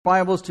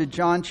Bibles to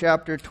John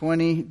chapter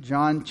 20.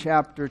 John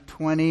chapter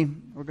 20.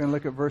 We're going to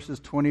look at verses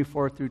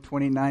 24 through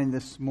 29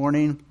 this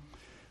morning.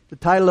 The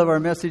title of our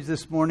message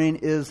this morning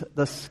is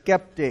The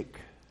Skeptic.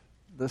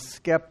 The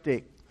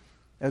Skeptic.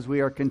 As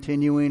we are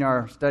continuing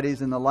our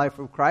studies in the life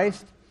of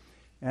Christ.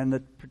 And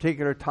the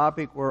particular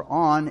topic we're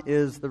on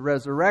is the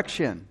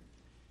resurrection.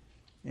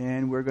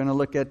 And we're going to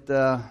look at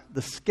the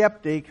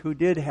skeptic who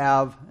did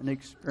have an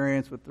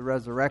experience with the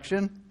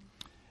resurrection.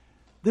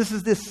 This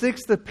is the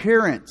sixth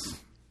appearance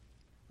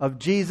of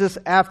Jesus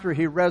after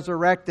he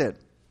resurrected.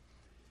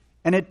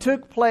 And it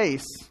took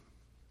place,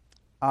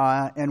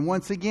 and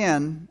once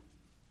again,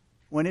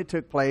 when it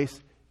took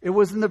place, it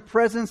was in the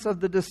presence of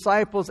the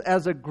disciples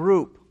as a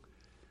group.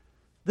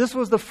 This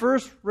was the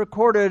first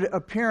recorded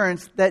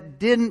appearance that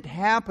didn't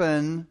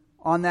happen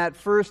on that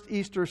first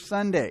Easter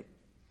Sunday.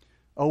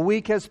 A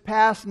week has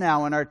passed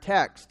now in our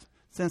text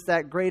since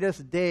that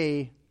greatest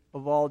day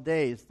of all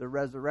days, the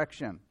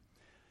resurrection.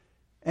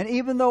 And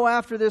even though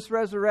after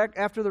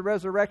the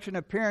resurrection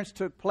appearance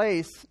took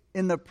place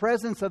in the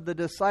presence of the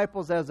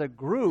disciples as a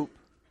group,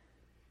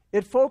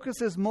 it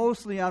focuses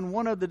mostly on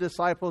one of the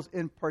disciples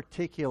in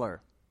particular.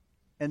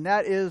 And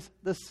that is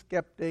the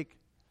skeptic,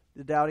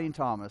 the doubting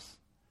Thomas,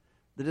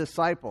 the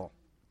disciple.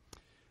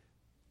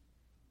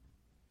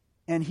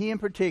 And he in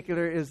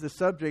particular is the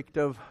subject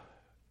of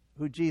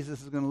who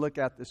Jesus is going to look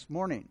at this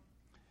morning.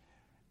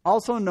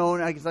 Also known,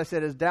 as I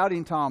said, as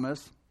doubting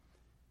Thomas.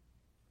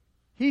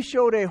 He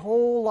showed a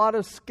whole lot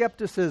of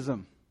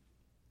skepticism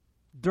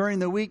during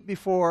the week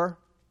before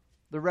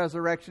the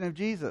resurrection of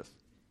Jesus.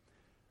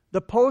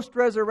 The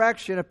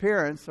post-resurrection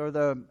appearance, or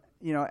the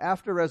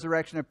after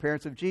resurrection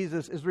appearance of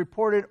Jesus, is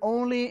reported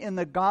only in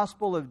the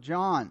Gospel of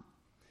John.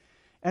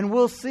 And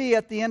we'll see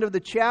at the end of the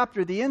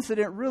chapter, the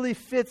incident really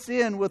fits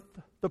in with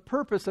the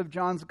purpose of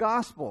John's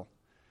Gospel,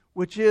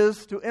 which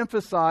is to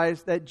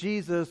emphasize that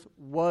Jesus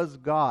was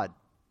God.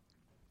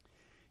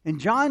 And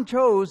John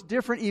chose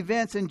different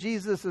events in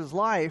Jesus'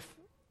 life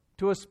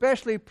to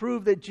especially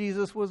prove that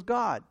Jesus was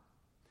God.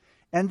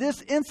 And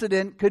this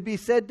incident could be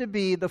said to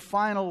be the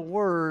final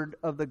word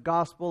of the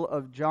Gospel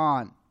of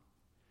John.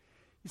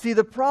 You see,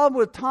 the problem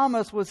with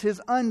Thomas was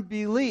his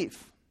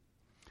unbelief.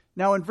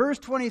 Now in verse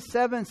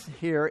 27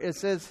 here, it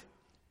says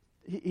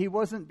he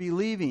wasn't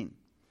believing.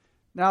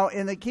 Now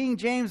in the King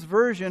James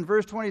Version,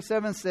 verse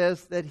 27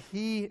 says that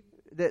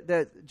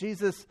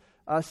Jesus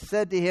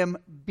said to him,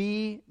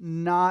 "Be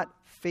not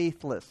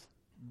faithless.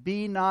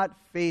 Be not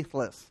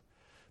faithless."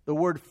 The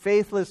word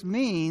faithless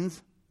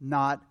means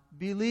not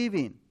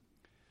believing.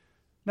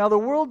 Now the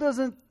world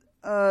doesn't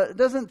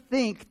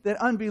think that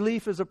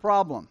unbelief is a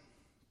problem.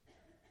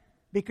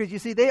 Because you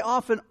see, they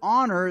often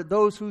honor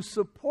those who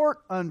support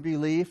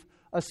unbelief,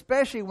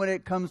 especially when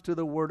it comes to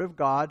the Word of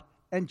God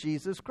and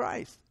Jesus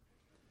Christ.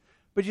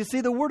 But you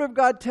see, the Word of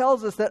God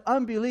tells us that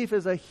unbelief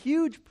is a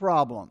huge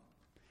problem.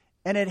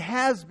 And it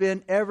has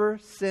been ever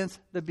since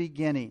the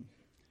beginning.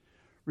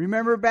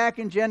 Remember back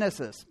in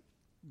Genesis,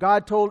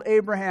 God told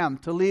Abraham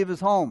to leave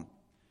his home.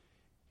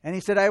 And he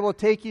said, "I will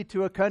take you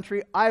to a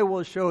country I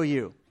will show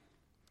you."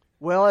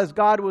 Well, as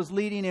God was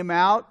leading him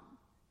out,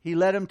 he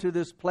led him to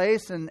this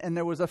place, and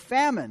there was a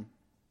famine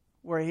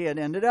where he had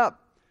ended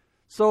up.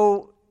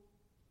 So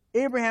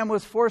Abraham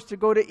was forced to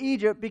go to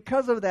Egypt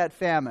because of that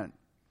famine.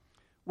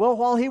 Well,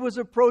 while he was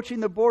approaching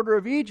the border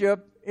of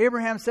Egypt,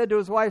 Abraham said to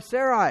his wife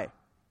Sarai,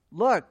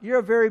 "Look, you're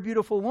a very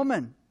beautiful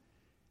woman.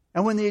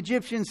 And when the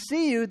Egyptians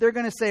see you, they're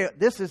going to say,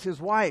 'This is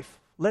his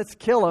wife. Let's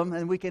kill him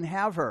and we can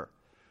have her.'"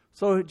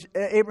 So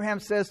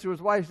Abraham says to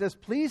his wife, he says,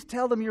 "Please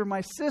tell them you're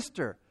my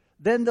sister.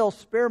 Then they'll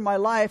spare my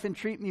life and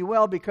treat me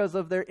well because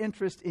of their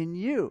interest in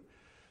you."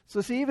 So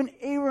see, even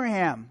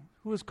Abraham,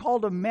 who was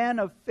called a man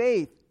of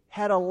faith,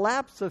 had a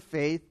lapse of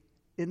faith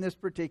in this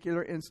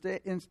particular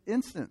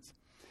instance.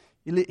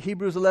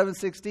 Hebrews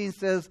 11:16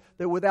 says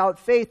that without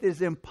faith it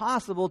is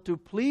impossible to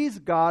please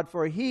God,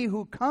 for he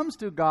who comes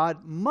to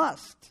God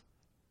must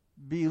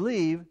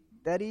believe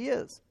that he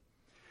is.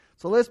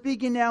 So let's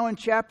begin now in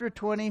chapter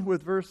 20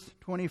 with verse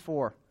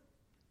 24.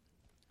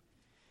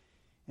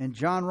 And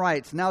John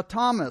writes, "Now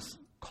Thomas,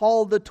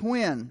 called the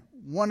twin,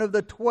 one of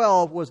the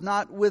 12, was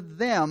not with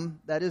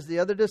them," that is the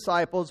other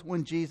disciples,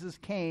 "when Jesus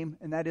came,"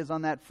 and that is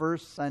on that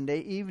first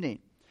Sunday evening.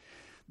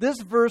 This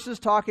verse is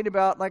talking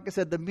about, like I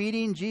said, the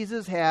meeting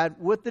Jesus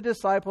had with the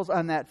disciples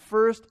on that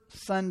first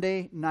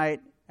Sunday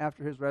night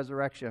after his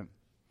resurrection.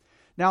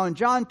 Now in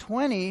John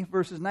 20,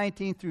 verses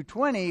 19 through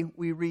 20,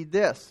 we read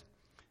this.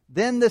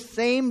 "Then the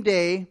same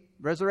day,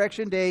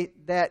 resurrection day,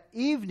 that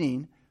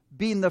evening,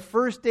 being the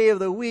first day of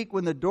the week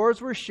when the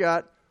doors were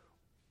shut,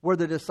 where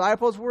the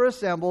disciples were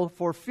assembled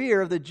for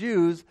fear of the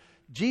Jews,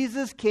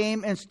 Jesus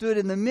came and stood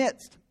in the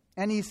midst.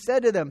 And he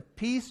said to them,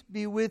 'Peace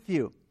be with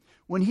you.'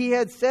 When he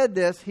had said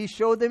this, he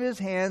showed them his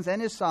hands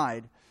and his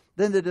side.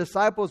 Then the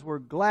disciples were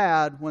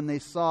glad when they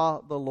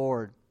saw the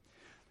Lord."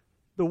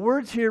 The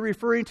words here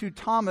referring to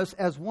Thomas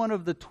as one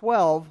of the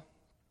 12,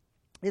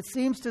 it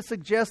seems to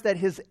suggest that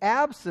his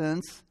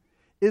absence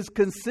is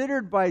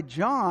considered by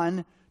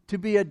John to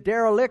be a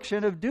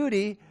dereliction of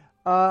duty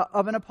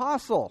of an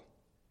apostle.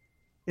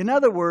 In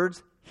other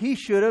words, he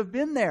should have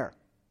been there.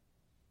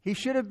 He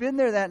should have been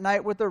there that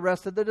night with the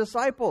rest of the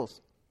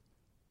disciples.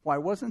 Why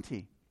wasn't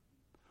he?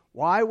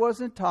 Why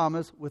wasn't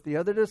Thomas with the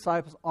other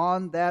disciples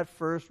on that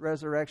first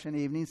resurrection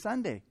evening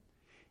Sunday?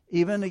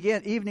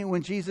 Evening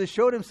when Jesus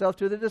showed himself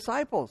to the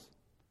disciples.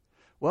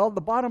 Well,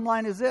 the bottom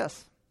line is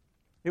this.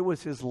 It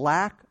was his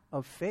lack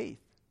of faith.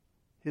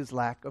 His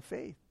lack of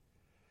faith.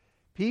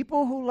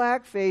 People who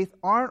lack faith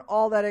aren't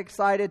all that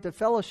excited to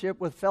fellowship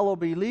with fellow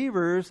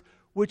believers,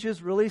 which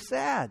is really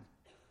sad.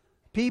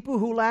 People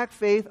who lack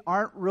faith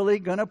aren't really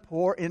going to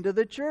pour into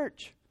the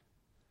church.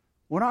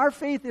 When our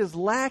faith is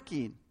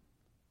lacking,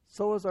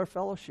 so is our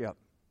fellowship.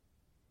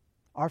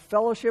 Our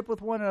fellowship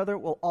with one another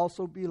will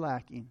also be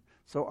lacking.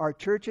 So our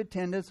church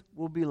attendance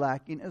will be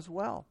lacking as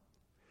well.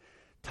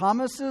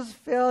 Thomas's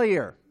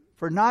failure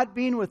for not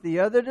being with the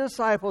other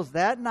disciples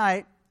that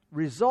night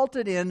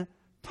resulted in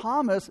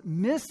Thomas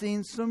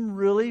missing some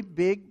really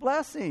big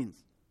blessings.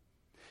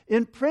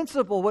 In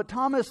principle, what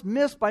Thomas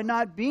missed by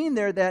not being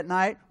there that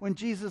night when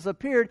Jesus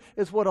appeared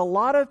is what a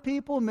lot of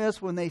people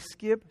miss when they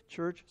skip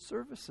church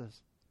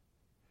services.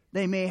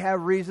 They may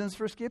have reasons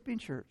for skipping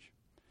church.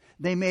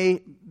 They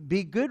may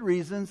be good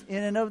reasons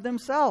in and of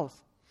themselves.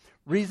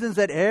 Reasons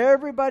that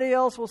everybody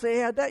else will say,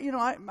 yeah, that,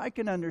 I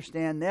can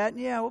understand that.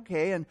 Yeah,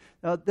 okay. And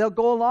they'll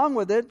go along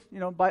with it.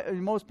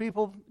 Most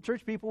people,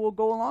 church people will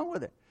go along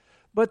with it.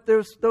 But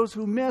there's those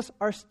who miss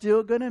are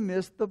still going to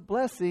miss the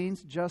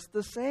blessings just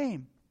the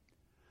same.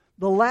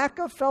 The lack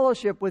of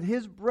fellowship with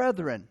his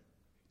brethren,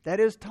 that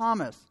is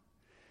Thomas,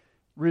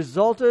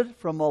 resulted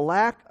from a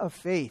lack of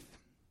faith.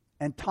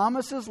 And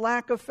Thomas's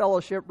lack of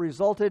fellowship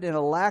resulted in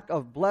a lack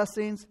of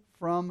blessings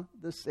from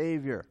the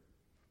Savior.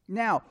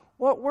 Now,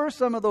 what were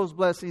some of those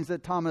blessings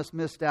that Thomas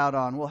missed out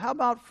on? Well, how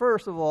about,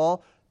 first of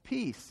all,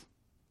 peace?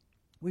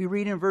 We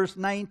read in verse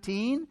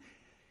 19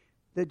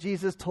 that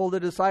Jesus told the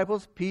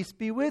disciples, peace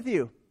be with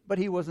you. But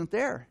he wasn't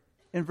there.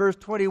 In verse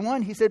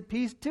 21, he said,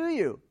 peace to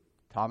you.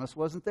 Thomas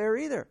wasn't there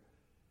either.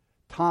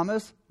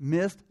 Thomas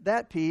missed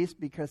that peace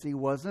because he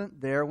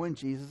wasn't there when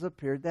Jesus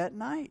appeared that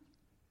night.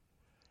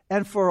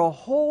 And for a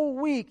whole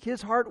week,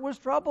 his heart was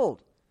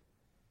troubled.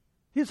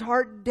 His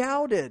heart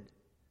doubted.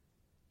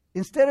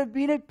 Instead of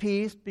being at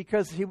peace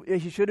because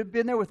he should have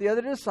been there with the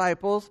other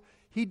disciples,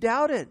 he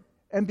doubted.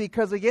 And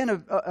because, again,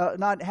 of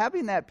not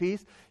having that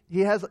peace,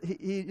 because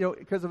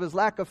of his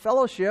lack of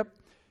fellowship,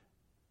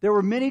 there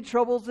were many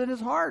troubles in his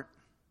heart.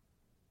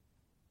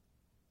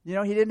 He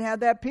didn't have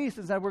that peace.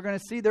 As we're going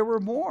to see, there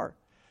were more.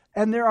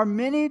 And there are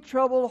many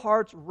troubled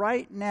hearts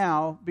right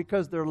now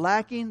because they're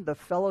lacking the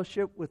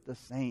fellowship with the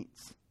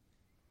saints.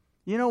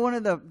 One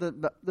of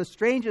the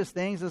strangest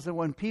things is that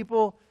when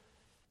people,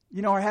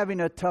 are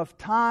having a tough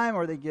time,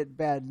 or they get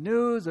bad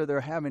news, or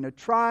they're having a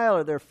trial,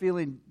 or they're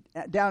feeling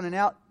down and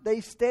out,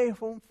 they stay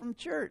home from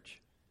church.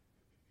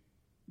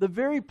 The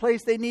very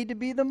place they need to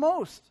be the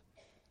most.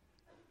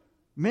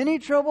 Many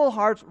troubled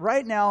hearts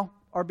right now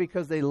are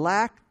because they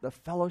lack the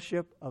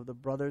fellowship of the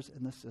brothers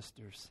and the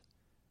sisters.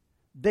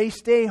 They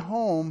stay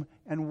home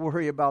and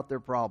worry about their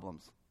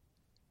problems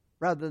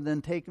rather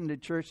than take them to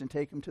church and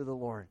take them to the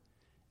Lord.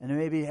 And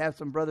maybe have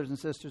some brothers and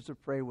sisters to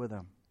pray with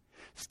them.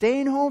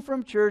 Staying home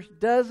from church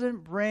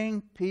doesn't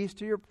bring peace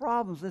to your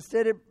problems.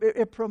 Instead,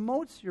 it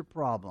promotes your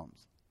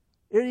problems.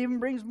 It even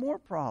brings more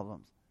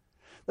problems.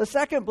 The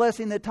second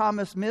blessing that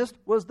Thomas missed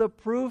was the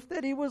proof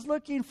that he was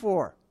looking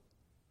for.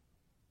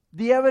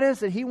 The evidence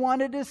that he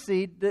wanted to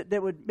see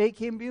that would make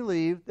him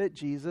believe that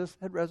Jesus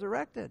had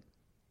resurrected.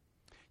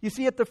 You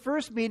see, at the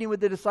first meeting with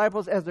the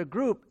disciples as a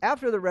group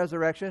after the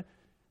resurrection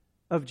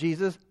of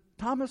Jesus,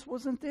 Thomas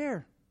wasn't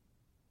there.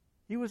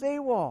 He was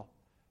AWOL.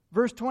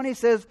 Verse 20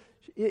 says,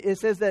 it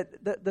says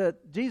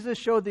that Jesus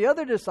showed the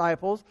other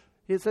disciples,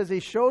 it says he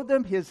showed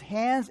them his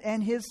hands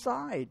and his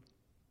side.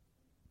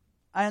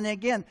 And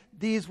again,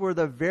 these were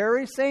the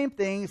very same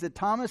things that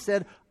Thomas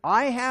said,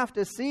 I have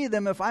to see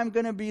them if I'm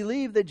going to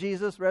believe that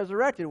Jesus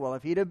resurrected. Well,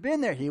 if he'd have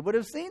been there, he would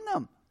have seen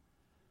them.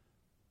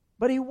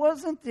 But he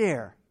wasn't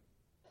there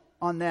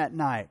on that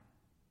night.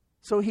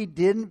 So he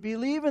didn't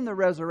believe in the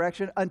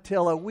resurrection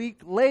until a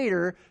week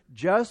later,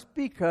 just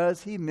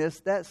because he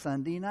missed that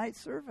Sunday night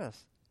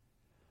service.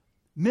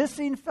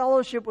 Missing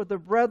fellowship with the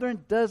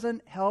brethren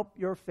doesn't help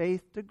your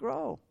faith to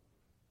grow.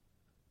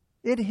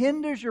 It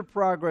hinders your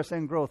progress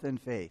and growth in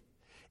faith.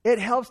 It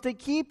helps to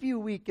keep you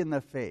weak in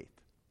the faith.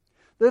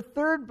 The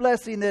third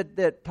blessing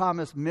that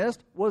Thomas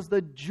missed was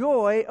the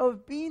joy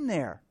of being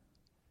there.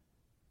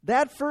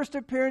 That first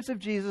appearance of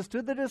Jesus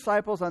to the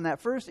disciples on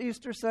that first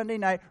Easter Sunday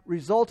night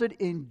resulted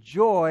in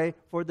joy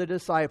for the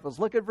disciples.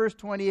 Look at verse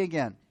 20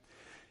 again.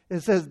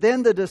 It says,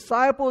 then the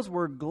disciples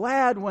were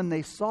glad when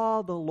they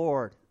saw the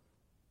Lord.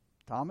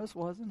 Thomas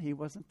wasn't. He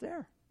wasn't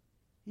there.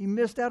 He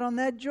missed out on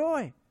that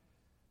joy.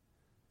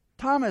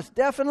 Thomas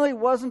definitely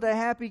wasn't a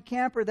happy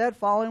camper that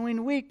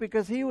following week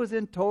because he was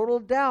in total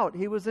doubt.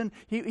 He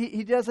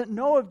doesn't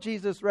know if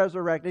Jesus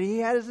resurrected. He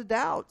had his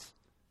doubts.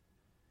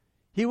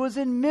 He was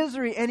in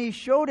misery, and he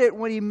showed it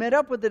when he met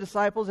up with the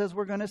disciples, as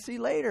we're going to see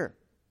later.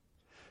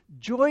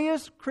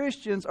 Joyous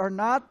Christians are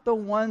not the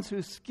ones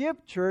who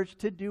skip church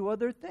to do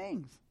other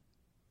things.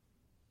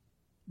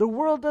 The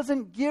world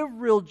doesn't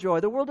give real joy.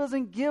 The world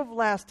doesn't give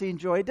lasting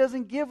joy. It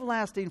doesn't give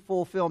lasting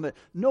fulfillment.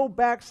 No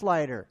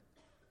backslider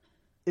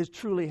is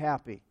truly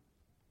happy.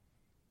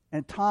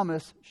 And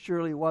Thomas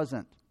surely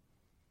wasn't.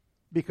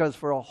 Because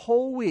for a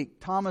whole week,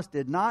 Thomas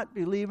did not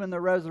believe in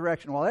the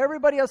resurrection. While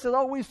everybody else says,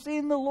 oh, we've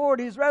seen the Lord.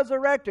 He's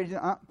resurrected. He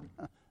said,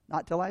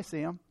 not till I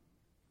see him.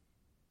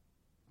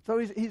 So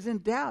he's in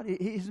doubt.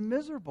 He's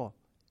miserable.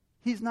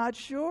 He's not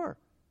sure.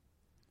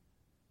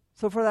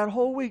 So for that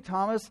whole week,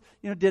 Thomas,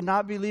 did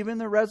not believe in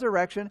the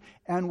resurrection,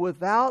 and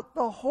without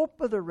the hope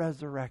of the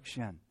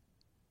resurrection.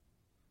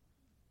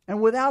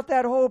 And without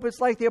that hope,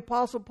 it's like the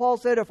Apostle Paul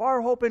said, if our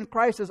hope in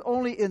Christ is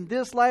only in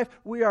this life,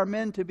 we are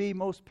men to be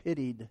most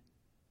pitied.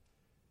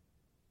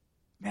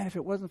 Man, if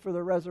it wasn't for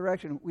the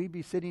resurrection, we'd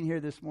be sitting here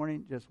this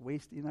morning just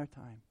wasting our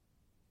time.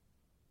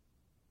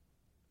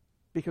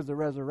 Because the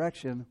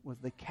resurrection was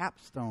the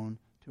capstone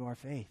to our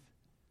faith.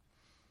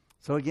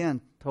 So again,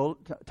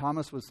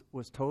 Thomas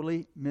was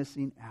totally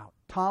missing out.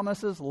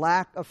 Thomas's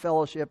lack of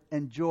fellowship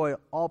and joy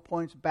all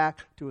points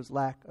back to his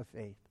lack of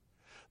faith.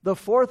 The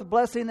fourth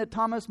blessing that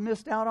Thomas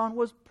missed out on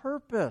was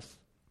purpose.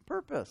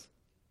 Purpose.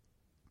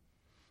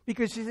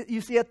 Because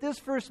you see, at this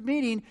first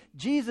meeting,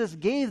 Jesus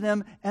gave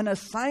them an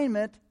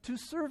assignment to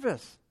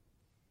service.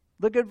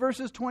 Look at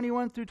verses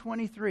 21 through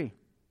 23.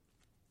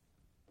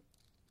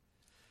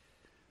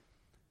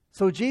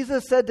 So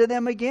Jesus said to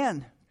them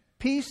again,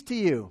 peace to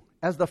you.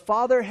 As the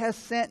Father has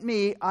sent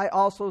me, I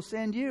also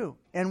send you.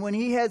 And when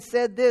he had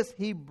said this,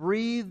 he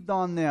breathed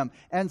on them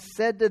and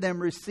said to them,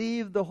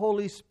 receive the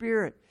Holy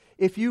Spirit.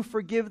 If you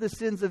forgive the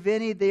sins of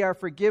any, they are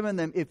forgiven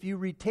them. If you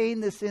retain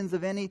the sins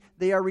of any,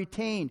 they are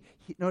retained.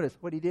 Notice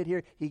what he did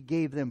here. He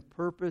gave them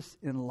purpose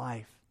in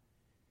life.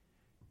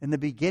 In the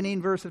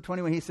beginning verse of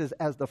 21, he says,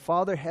 as the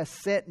Father has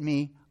sent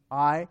me,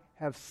 I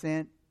have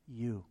sent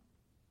you.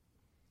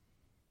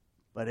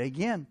 But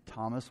again,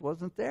 Thomas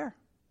wasn't there.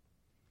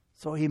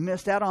 So he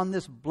missed out on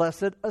this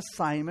blessed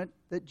assignment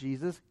that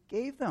Jesus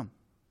gave them.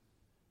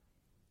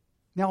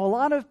 Now, a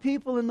lot of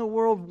people in the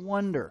world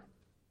wonder,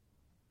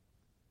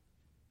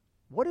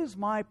 what is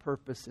my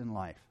purpose in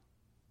life?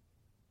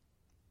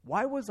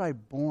 Why was I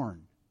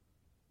born?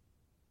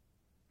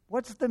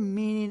 What's the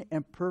meaning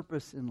and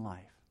purpose in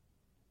life?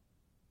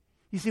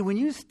 You see, when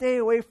you stay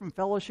away from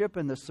fellowship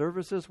and the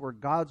services where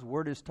God's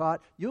Word is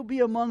taught, you'll be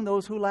among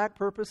those who lack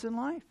purpose in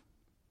life.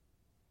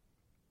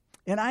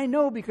 And I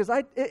know because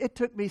it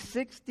took me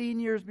 16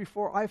 years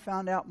before I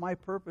found out my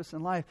purpose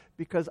in life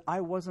because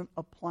I wasn't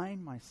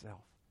applying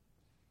myself.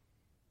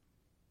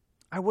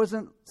 I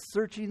wasn't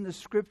searching the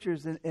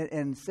Scriptures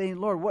and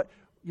saying, Lord, what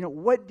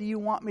do you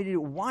want me to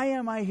do? Why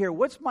am I here?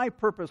 What's my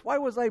purpose? Why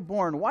was I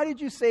born? Why did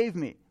you save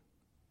me?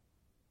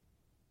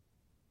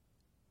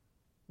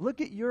 Look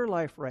at your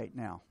life right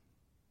now.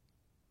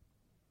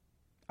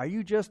 Are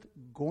you just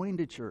going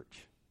to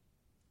church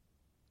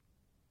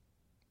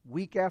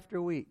week after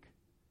week?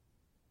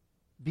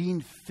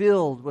 Being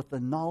filled with the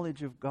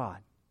knowledge of God.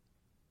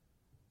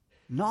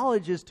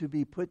 Knowledge is to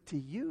be put to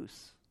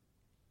use.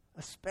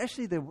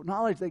 Especially the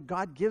knowledge that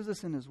God gives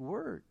us in His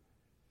Word.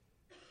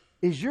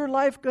 Is your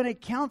life going to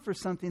count for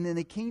something in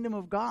the kingdom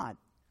of God?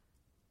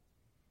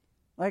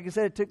 Like I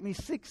said, it took me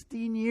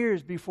 16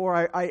 years before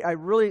I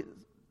really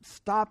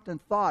stopped and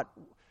thought,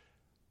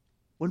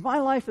 when my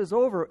life is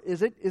over,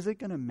 is it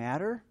going to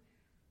matter?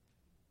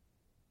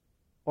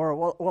 Or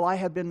will I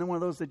have been one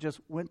of those that just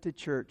went to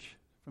church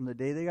from the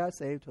day they got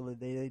saved till the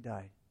day they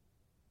died?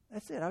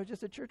 That's it. I was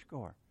just a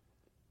churchgoer.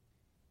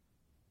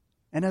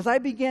 And as I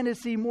began to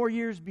see more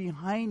years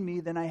behind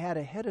me than I had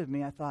ahead of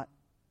me, I thought,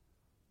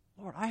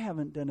 Lord, I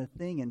haven't done a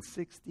thing in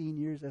 16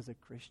 years as a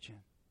Christian.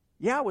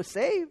 Yeah, I was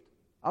saved.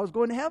 I was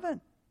going to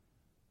heaven.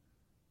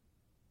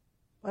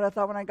 But I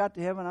thought when I got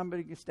to heaven, I'm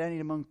going to be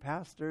standing among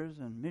pastors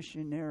and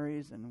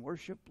missionaries and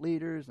worship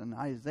leaders and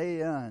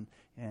Isaiah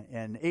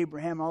and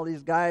Abraham, all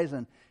these guys.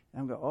 And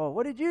I'm going, oh,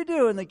 what did you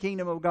do in the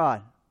kingdom of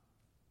God?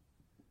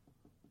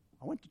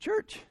 I went to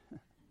church.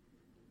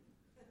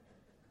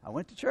 I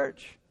went to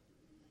church.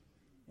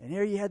 And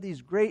here you had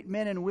these great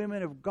men and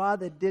women of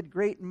God that did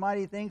great and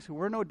mighty things who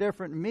were no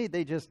different than me.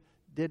 They just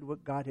did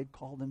what God had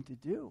called them to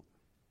do.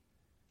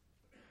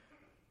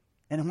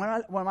 And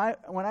when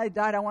I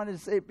died, I wanted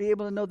to be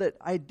able to know that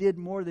I did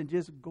more than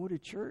just go to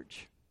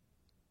church.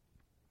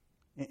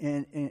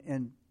 And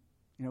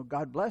you know,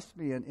 God blessed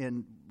me.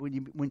 And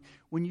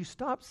when you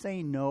stop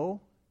saying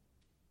no,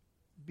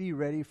 be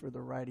ready for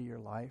the ride of your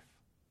life.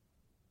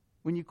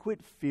 When you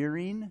quit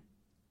fearing,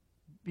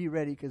 be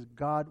ready, because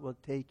God will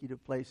take you to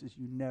places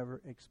you never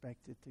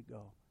expected to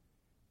go,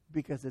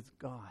 because it's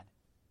God.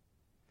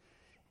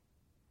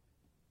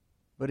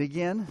 But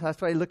again,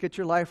 that's why I look at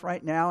your life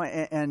right now,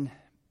 and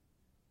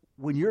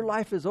when your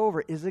life is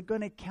over, is it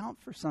going to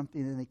count for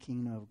something in the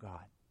kingdom of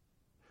God?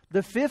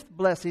 The fifth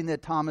blessing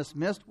that Thomas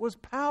missed was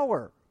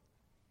power.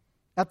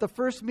 At the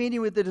first meeting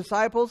with the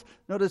disciples,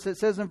 notice it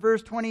says in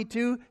verse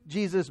 22,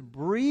 Jesus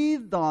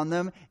breathed on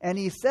them, and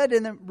He said to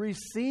them,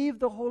 receive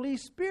the Holy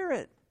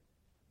Spirit.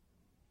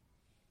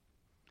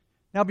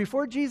 Now,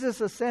 before Jesus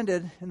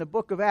ascended in the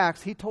book of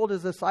Acts, He told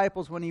His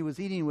disciples when He was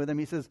eating with them,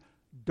 He says,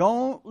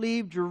 Don't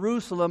leave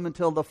Jerusalem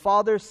until the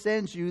Father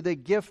sends you the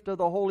gift of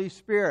the Holy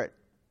Spirit.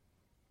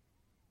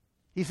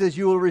 He says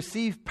you will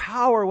receive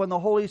power when the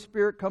Holy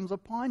Spirit comes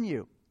upon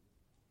you.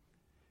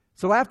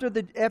 So after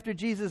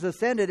Jesus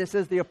ascended, it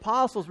says the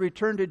apostles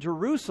returned to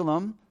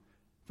Jerusalem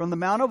from the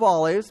Mount of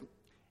Olives.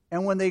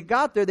 And when they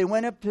got there, they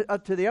went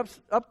up to the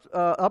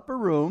upper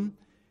room,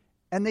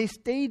 and they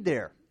stayed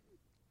there.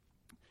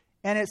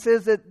 And it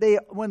says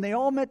that when they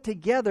all met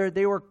together,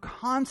 they were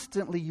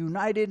constantly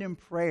united in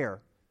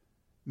prayer.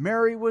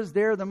 Mary was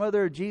there, the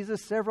mother of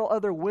Jesus. Several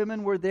other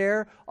women were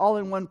there, all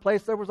in one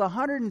place. There was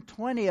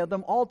 120 of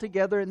them all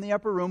together in the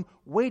upper room,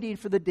 waiting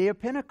for the day of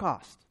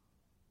Pentecost,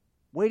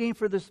 waiting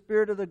for the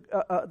Spirit of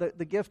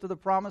the gift of the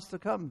promise to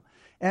come.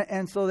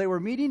 And so they were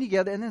meeting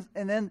together,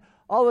 and then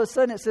all of a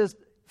sudden it says,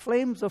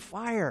 flames of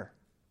fire,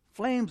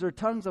 flames or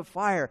tongues of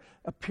fire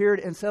appeared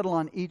and settled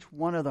on each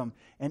one of them.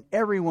 And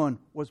everyone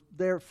was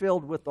there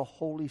filled with the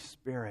Holy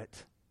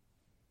Spirit.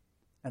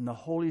 And the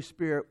Holy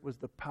Spirit was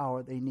the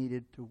power they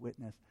needed to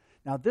witness.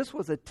 Now, this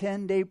was a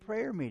 10-day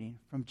prayer meeting.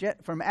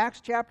 From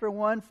Acts chapter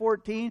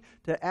 1:14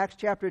 to Acts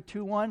chapter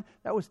 2:1,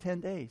 that was 10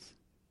 days.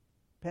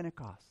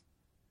 Pentecost.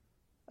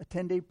 A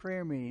 10-day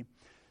prayer meeting.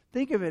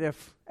 Think of it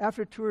if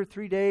after 2 or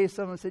 3 days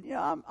someone said,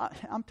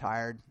 I'm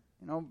tired.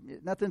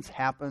 Nothing's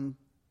happened.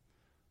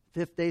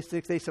 5th day,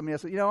 6th day, somebody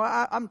else said,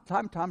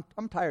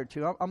 I'm tired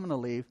too. I'm going to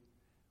leave.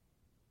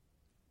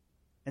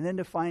 And then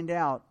to find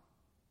out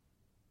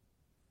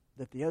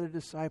that the other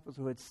disciples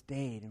who had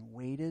stayed and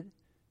waited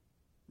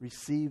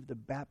received the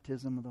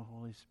baptism of the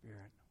Holy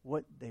Spirit.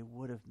 What they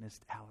would have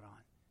missed out on.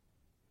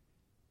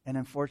 And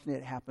unfortunately,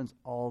 it happens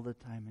all the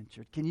time in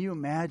church. Can you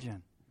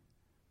imagine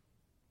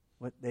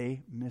what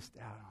they missed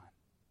out on?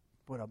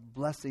 What a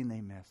blessing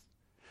they missed.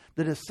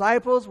 The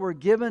disciples were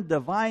given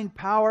divine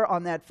power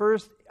on that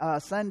first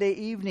Sunday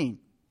evening,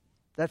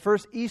 that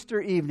first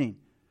Easter evening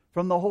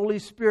from the Holy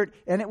Spirit.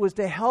 And it was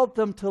to help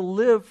them to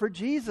live for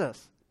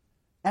Jesus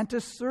and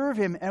to serve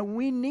Him. And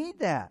we need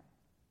that.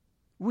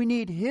 We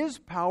need His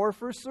power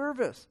for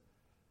service.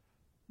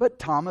 But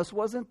Thomas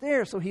wasn't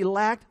there, so he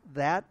lacked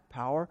that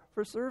power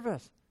for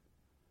service.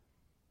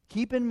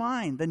 Keep in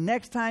mind, the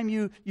next time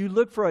you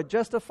look for a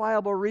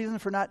justifiable reason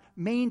for not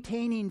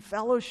maintaining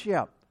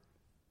fellowship,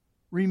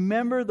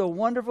 remember the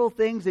wonderful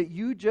things that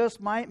you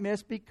just might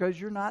miss because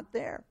you're not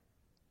there.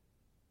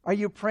 Are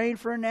you praying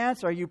for an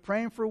answer? Are you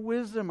praying for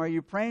wisdom? Are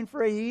you praying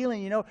for a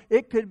healing?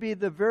 It could be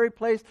the very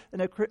place in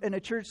a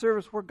church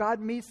service where God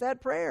meets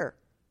that prayer.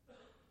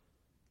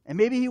 And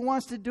maybe He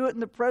wants to do it in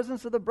the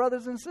presence of the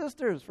brothers and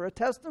sisters for a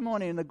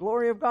testimony in the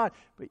glory of God.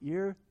 But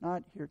you're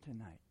not here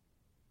tonight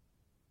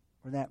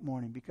or that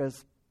morning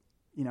because,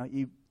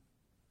 you,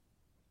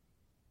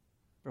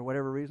 for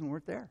whatever reason,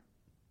 weren't there.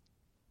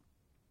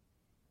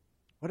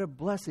 What a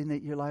blessing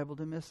that you're liable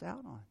to miss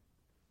out on.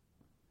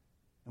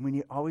 And we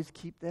need to always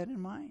keep that in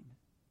mind.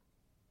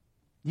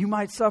 You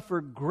might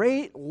suffer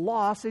great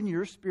loss in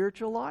your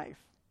spiritual life.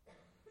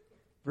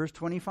 Verse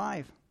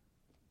 25.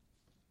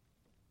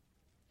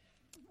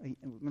 I'm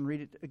going to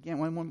read it again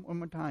one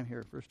more time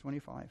here. Verse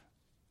 25.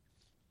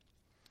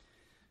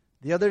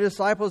 The other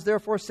disciples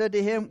therefore said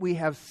to Him, "We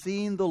have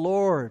seen the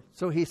Lord."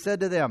 So He said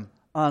to them,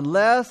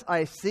 "Unless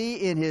I see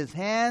in His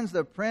hands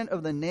the print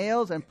of the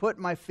nails, and put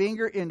my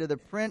finger into the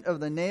print of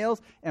the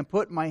nails, and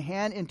put my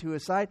hand into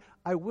His side,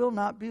 I will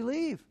not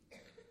believe."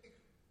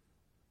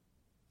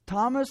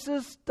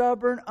 Thomas's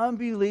stubborn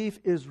unbelief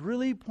is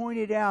really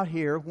pointed out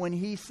here when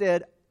he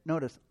said,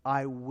 notice,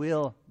 I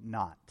will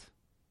not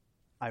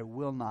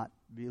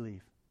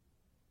believe.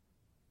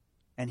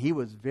 And he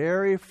was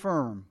very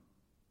firm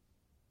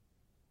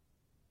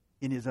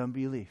in his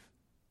unbelief.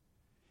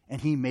 And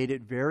he made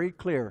it very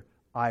clear,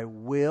 I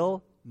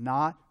will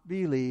not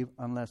believe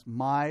unless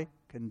my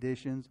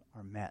conditions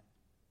are met.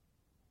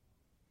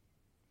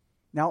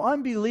 Now,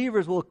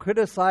 unbelievers will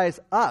criticize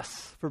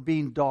us for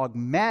being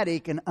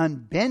dogmatic and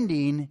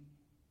unbending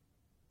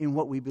in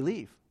what we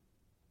believe.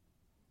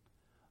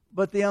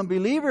 But the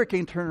unbeliever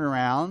can turn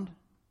around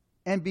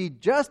and be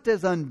just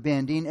as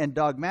unbending and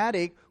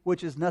dogmatic,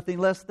 which is nothing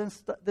less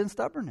than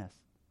stubbornness.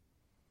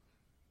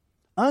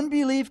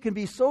 Unbelief can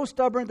be so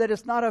stubborn that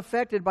it's not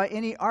affected by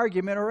any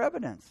argument or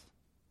evidence.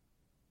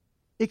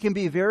 It can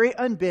be very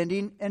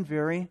unbending and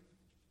very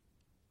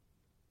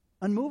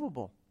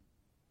unmovable.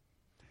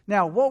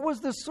 Now, what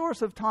was the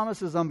source of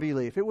Thomas's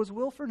unbelief? It was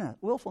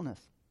willfulness.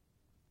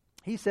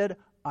 He said,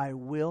 I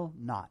will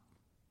not.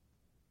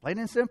 Plain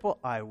and simple,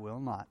 I will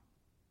not.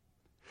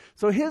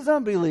 So his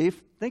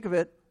unbelief, think of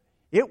it,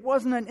 it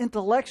wasn't an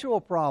intellectual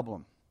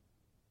problem.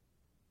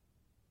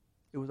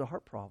 It was a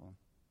heart problem.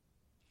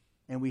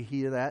 And we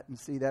hear that and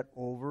see that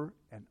over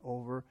and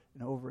over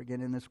and over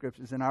again in the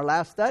Scriptures. In our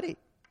last study,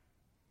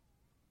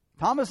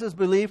 Thomas's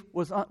belief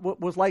was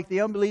like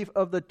the unbelief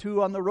of the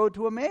two on the road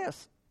to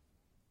Emmaus.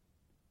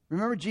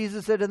 Remember,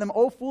 Jesus said to them,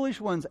 "O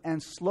foolish ones,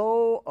 and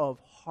slow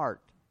of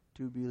heart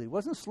to believe." It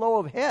wasn't slow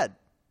of head.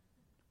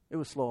 It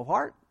was slow of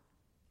heart.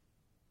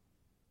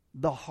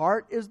 The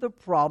heart is the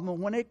problem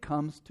when it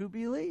comes to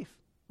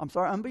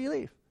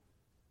unbelief.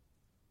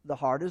 The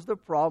heart is the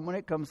problem when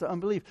it comes to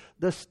unbelief.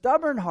 The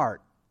stubborn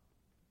heart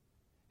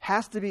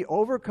has to be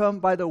overcome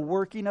by the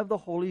working of the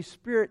Holy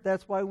Spirit.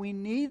 That's why we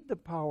need the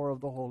power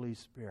of the Holy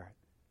Spirit.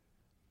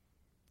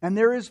 And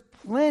there is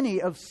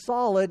plenty of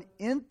solid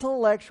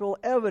intellectual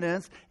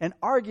evidence and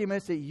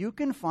arguments that you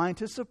can find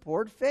to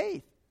support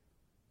faith.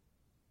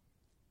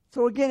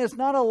 So again, it's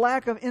not a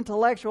lack of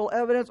intellectual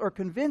evidence or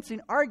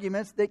convincing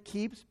arguments that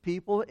keeps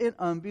people in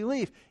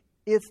unbelief.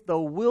 It's the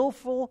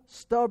willful,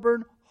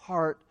 stubborn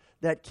heart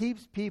that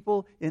keeps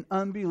people in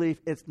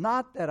unbelief. It's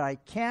not that I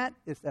can't,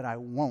 it's that I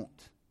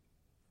won't.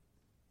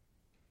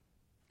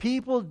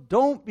 People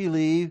don't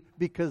believe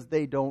because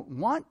they don't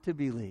want to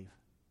believe.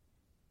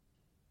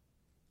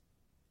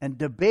 And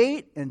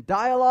debate and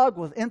dialogue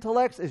with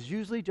intellects is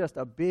usually just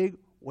a big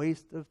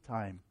waste of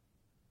time,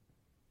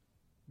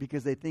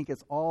 because they think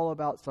it's all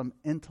about some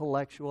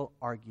intellectual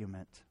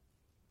argument.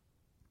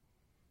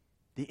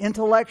 The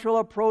intellectual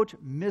approach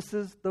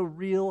misses the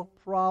real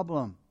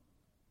problem.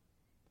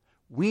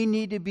 We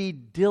need to be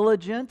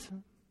diligent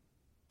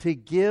to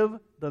give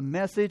the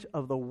message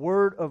of the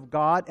Word of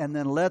God, and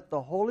then let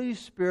the Holy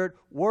Spirit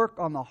work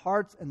on the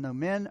hearts and the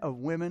men of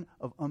women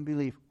of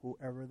unbelief,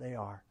 whoever they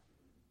are.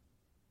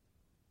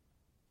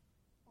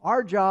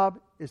 Our job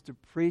is to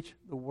preach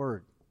the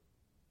Word.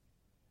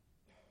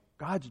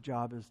 God's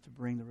job is to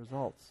bring the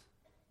results.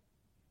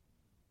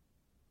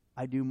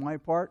 I do my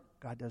part,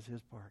 God does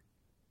His part.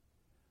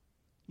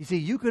 You see,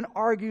 you can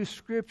argue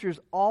Scriptures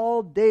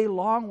all day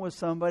long with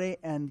somebody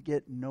and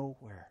get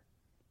nowhere.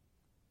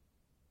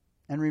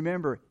 And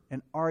remember,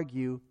 an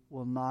argue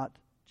will not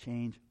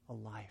change a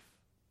life.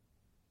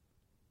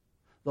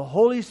 The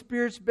Holy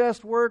Spirit's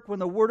best work when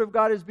the Word of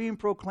God is being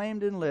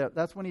proclaimed and lived,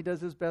 that's when He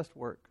does His best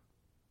work.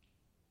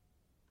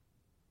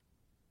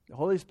 The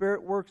Holy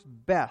Spirit works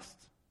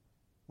best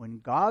when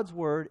God's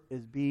Word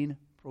is being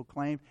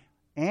proclaimed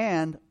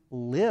and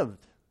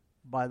lived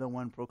by the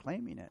one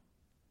proclaiming it.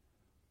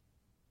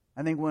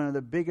 I think one of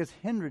the biggest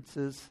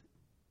hindrances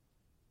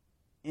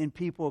in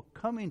people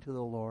coming to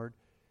the Lord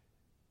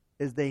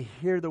is they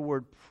hear the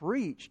Word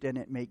preached and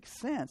it makes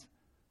sense,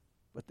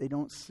 but they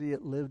don't see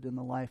it lived in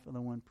the life of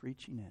the one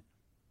preaching it.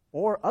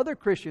 Or other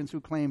Christians who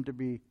claim to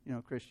be,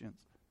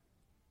 Christians.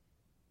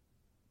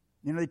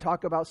 They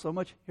talk about so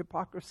much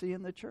hypocrisy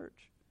in the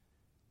church.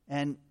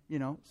 And,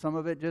 some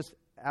of it just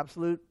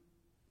absolute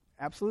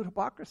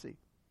hypocrisy.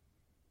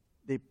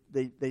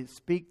 They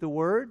speak the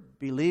Word,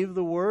 believe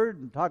the Word,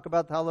 and talk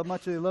about how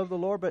much they love the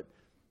Lord, but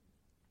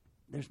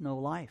there's no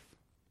life.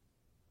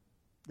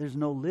 There's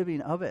no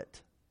living of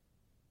it.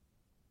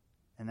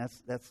 And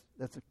that's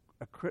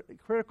a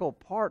critical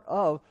part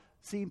of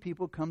seeing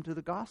people come to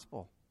the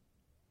gospel.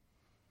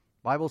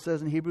 The Bible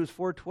says in Hebrews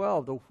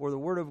 4:12, "For the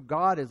Word of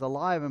God is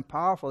alive and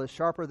powerful, is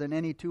sharper than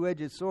any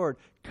two-edged sword,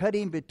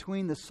 cutting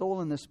between the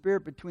soul and the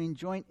spirit, between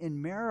joint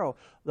and marrow."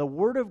 The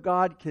Word of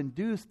God can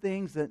do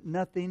things that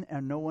nothing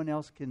and no one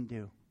else can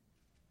do.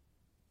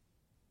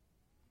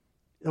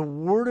 The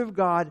Word of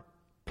God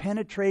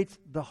penetrates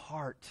the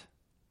heart.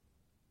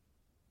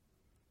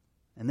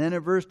 And then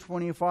in verse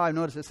 25,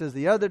 notice it says,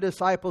 "The other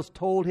disciples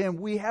told him,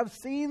 'We have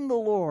seen the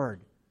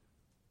Lord.'"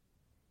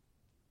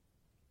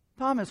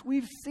 Thomas,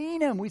 we've seen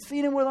Him. We've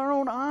seen Him with our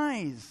own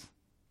eyes.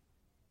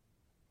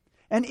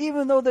 And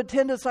even though the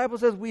 10 disciples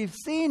says, "We've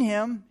seen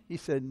Him," he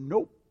said,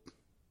 "Nope.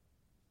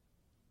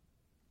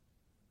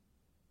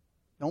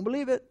 Don't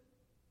believe it."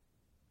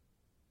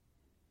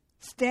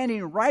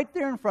 Standing right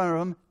there in front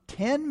of him,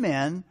 10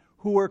 men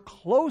who were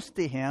close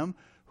to him,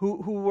 who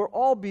were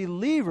all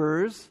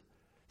believers,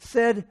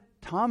 said,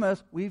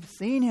 "Thomas, we've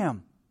seen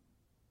Him."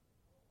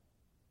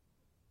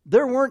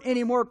 There weren't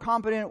any more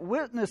competent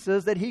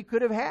witnesses that he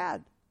could have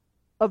had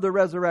of the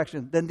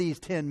resurrection than these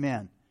 10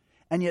 men.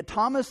 And yet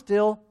Thomas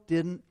still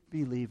didn't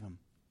believe Him.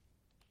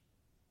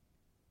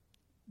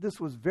 This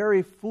was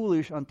very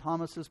foolish on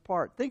Thomas's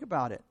part. Think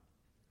about it.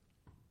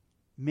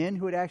 Men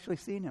who had actually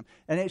seen Him.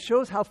 And it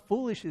shows how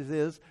foolish it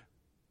is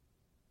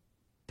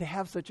to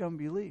have such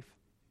unbelief.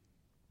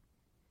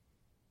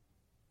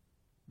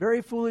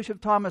 Very foolish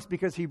of Thomas,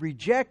 because he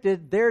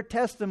rejected their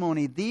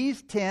testimony.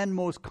 These 10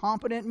 most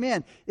competent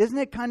men. Isn't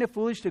it kind of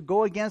foolish to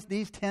go against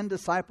these 10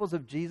 disciples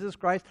of Jesus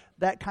Christ?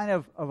 That kind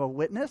of a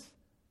witness?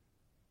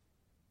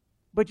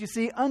 But you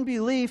see,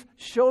 unbelief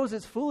shows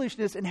its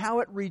foolishness in how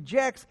it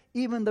rejects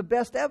even the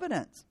best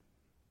evidence.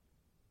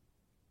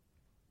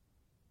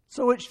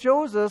 So it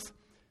shows us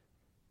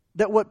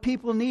that what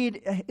people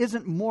need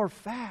isn't more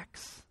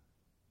facts.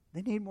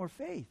 They need more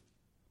faith.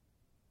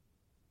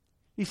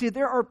 You see,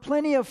 there are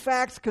plenty of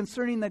facts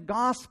concerning the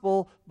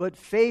gospel, but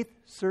faith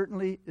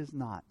certainly is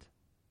not.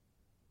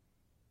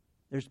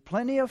 There's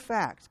plenty of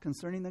facts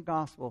concerning the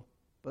gospel,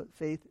 but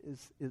faith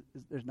is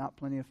there's not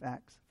plenty of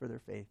facts for their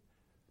faith.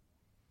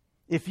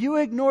 If you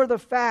ignore the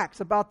facts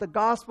about the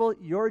gospel,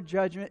 your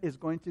judgment is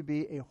going to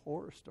be a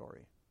horror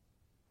story.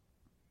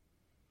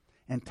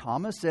 And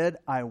Thomas said,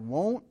 "I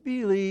won't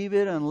believe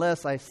it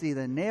unless I see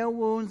the nail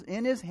wounds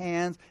in His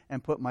hands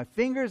and put my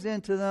fingers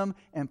into them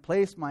and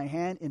place my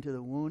hand into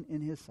the wound in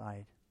His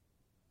side."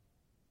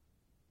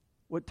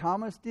 What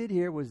Thomas did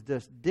here was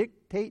just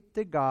dictate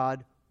to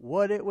God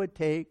what it would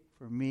take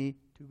for me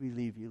to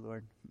believe you,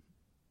 Lord.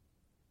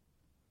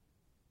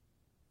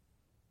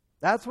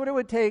 That's what it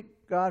would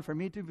take, God, for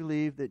me to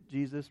believe that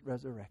Jesus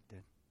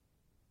resurrected.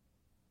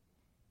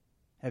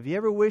 Have you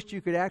ever wished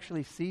you could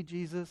actually see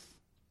Jesus,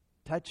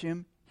 touch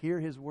him, hear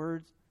his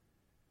words?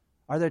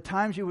 Are there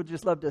times you would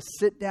just love to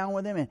sit down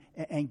with him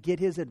and get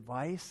his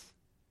advice?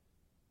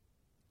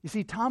 You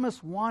see,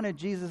 Thomas wanted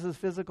Jesus'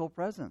 physical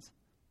presence,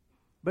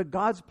 but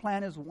God's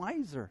plan is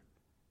wiser.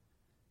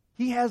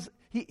 He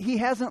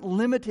hasn't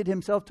limited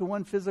himself to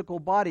one physical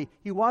body.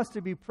 He wants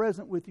to be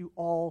present with you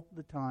all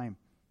the time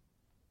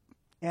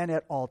and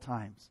at all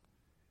times.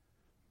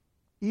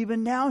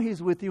 Even now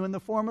he's with you in the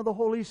form of the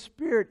Holy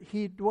Spirit.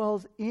 He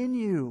dwells in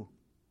you.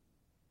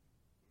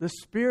 The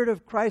Spirit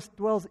of Christ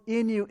dwells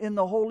in you in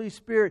the Holy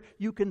Spirit.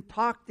 You can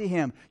talk to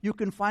him. You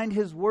can find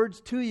his words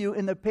to you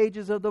in the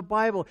pages of the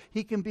Bible.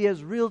 He can be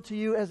as real to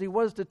you as he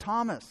was to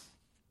Thomas.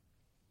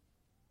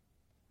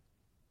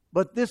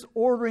 But this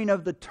ordering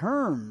of the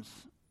terms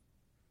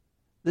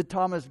that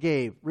Thomas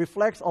gave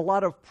reflects a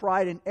lot of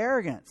pride and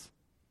arrogance.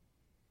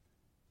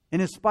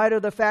 And in spite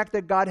of the fact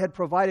that God had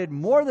provided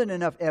more than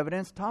enough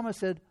evidence, Thomas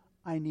said,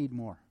 I need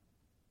more.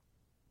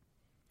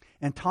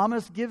 And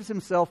Thomas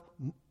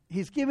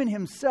he's given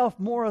himself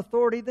more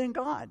authority than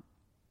God.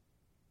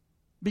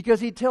 Because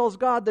he tells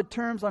God the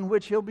terms on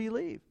which he'll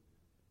believe,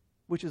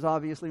 which is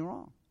obviously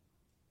wrong.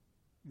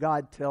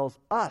 God tells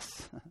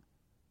us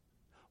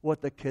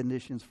what the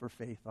conditions for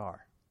faith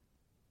are.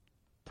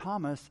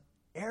 Thomas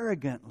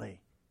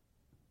arrogantly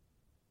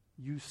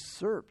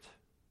usurped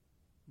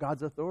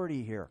God's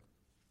authority here.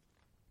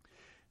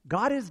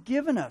 God has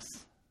given us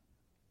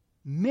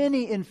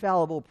many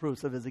infallible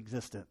proofs of his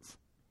existence.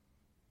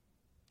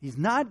 He's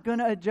not going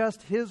to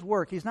adjust his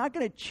work. He's not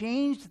going to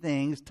change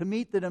things to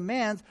meet the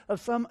demands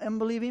of some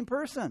unbelieving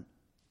person.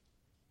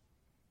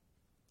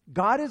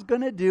 God is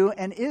going to do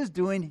and is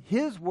doing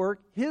his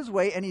work his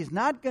way, and he's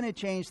not going to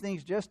change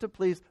things just to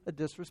please a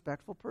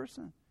disrespectful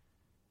person.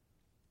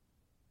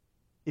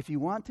 If you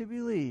want to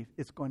believe,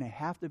 it's going to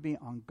have to be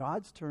on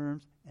God's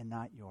terms and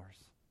not yours.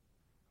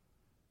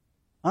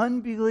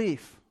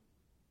 Unbelief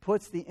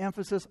puts the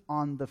emphasis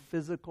on the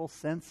physical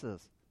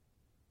senses.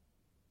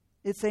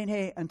 It's saying,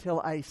 hey, until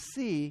I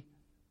see,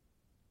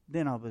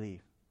 then I'll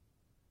believe.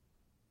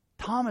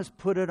 Thomas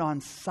put it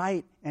on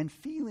sight and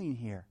feeling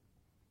here.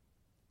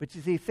 But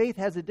you see, faith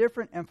has a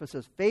different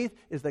emphasis. Faith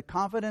is the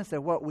confidence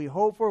that what we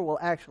hope for will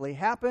actually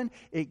happen.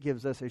 It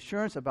gives us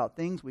assurance about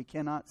things we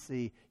cannot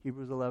see.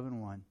 Hebrews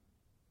 11:1.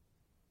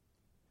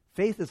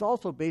 Faith is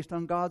also based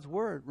on God's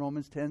word.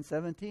 Romans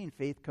 10:17.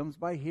 Faith comes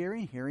by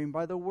hearing, hearing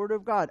by the word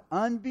of God.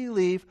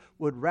 Unbelief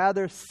would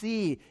rather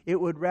see,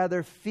 it would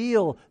rather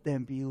feel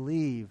than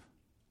believe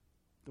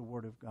the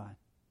word of God.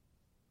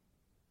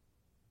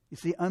 You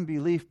see,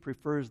 unbelief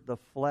prefers the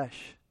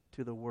flesh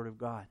to the word of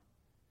God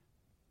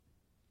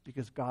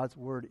because God's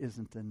word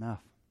isn't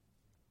enough.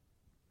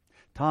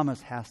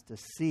 Thomas has to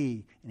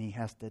see and he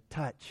has to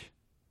touch.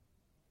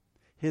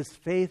 His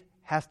faith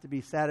has to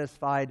be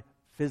satisfied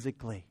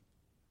physically.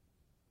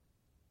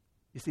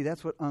 You see,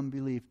 that's what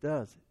unbelief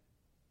does.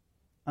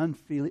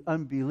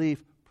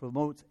 Unbelief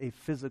promotes a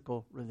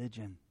physical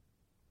religion,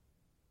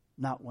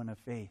 not one of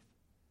faith.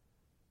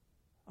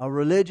 A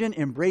religion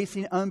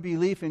embracing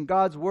unbelief in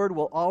God's word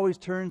will always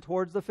turn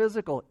towards the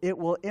physical. It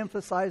will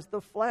emphasize the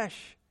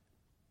flesh.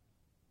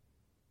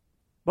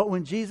 But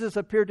when Jesus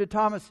appeared to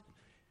Thomas,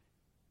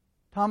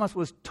 Thomas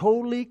was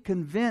totally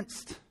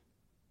convinced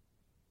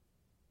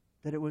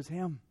that it was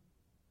him.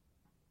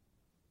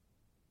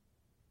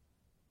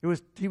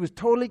 He was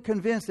totally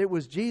convinced it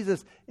was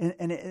Jesus,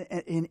 and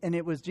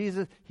it was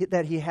Jesus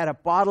that he had a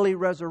bodily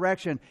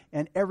resurrection,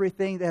 and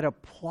everything that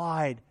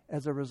applied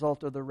as a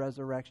result of the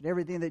resurrection,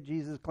 everything that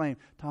Jesus claimed,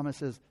 Thomas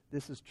says,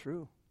 this is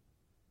true.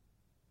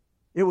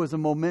 It was a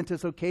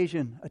momentous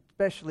occasion,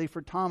 especially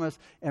for Thomas,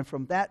 and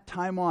from that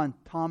time on,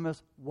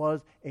 Thomas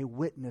was a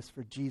witness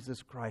for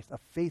Jesus Christ, a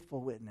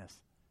faithful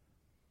witness.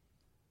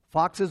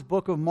 Fox's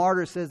Book of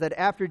Martyrs says that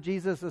after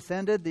Jesus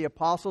ascended, the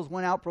apostles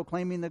went out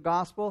proclaiming the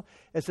gospel.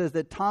 It says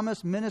that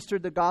Thomas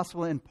ministered the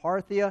gospel in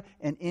Parthia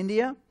and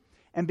India.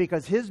 And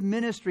because his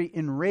ministry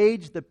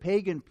enraged the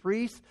pagan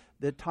priests,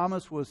 that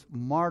Thomas was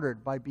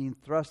martyred by being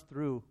thrust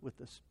through with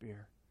a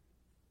spear.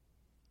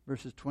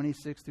 Verses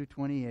 26 through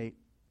 28.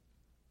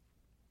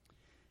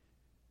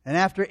 And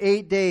after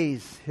 8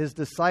 days, his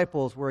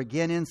disciples were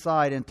again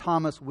inside and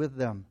Thomas with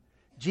them.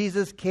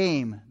 Jesus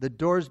came, the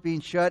doors being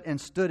shut,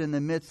 and stood in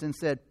the midst and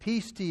said,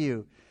 "Peace to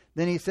you."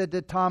 Then he said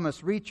to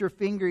Thomas, "Reach your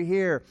finger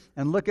here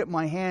and look at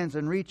my hands,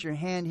 and reach your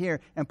hand here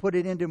and put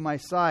it into my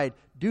side.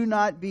 Do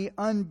not be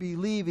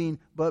unbelieving,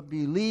 but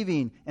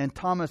believing." And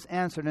Thomas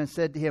answered and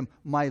said to him,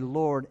 "My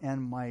Lord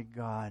and my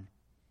God."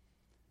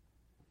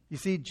 You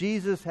see,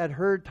 Jesus had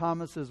heard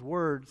Thomas's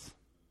words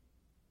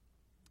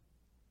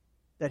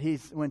that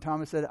when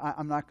Thomas said,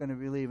 "I'm not going to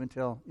believe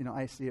until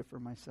I see it for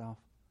myself."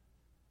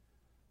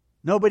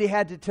 Nobody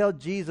had to tell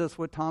Jesus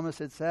what Thomas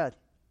had said.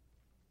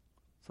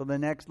 So the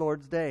next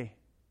Lord's Day,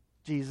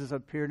 Jesus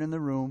appeared in the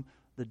room.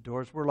 The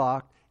doors were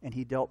locked, and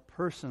he dealt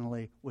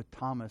personally with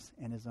Thomas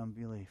and his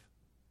unbelief.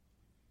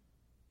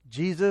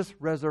 Jesus'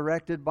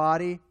 resurrected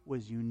body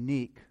was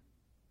unique.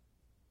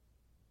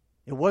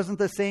 It wasn't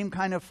the same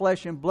kind of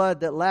flesh and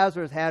blood that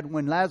Lazarus had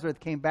when Lazarus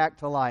came back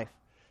to life.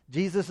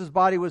 Jesus'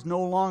 body was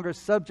no longer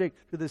subject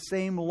to the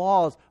same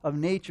laws of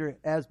nature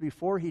as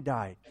before he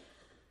died.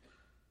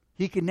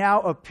 He could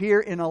now appear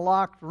in a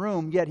locked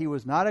room, yet he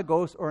was not a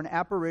ghost or an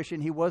apparition.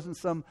 He wasn't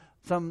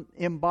some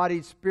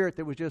embodied spirit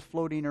that was just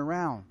floating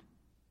around.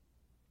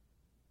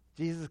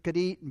 Jesus could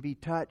eat and be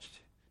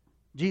touched.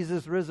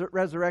 Jesus'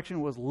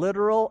 resurrection was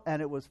literal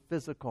and it was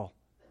physical.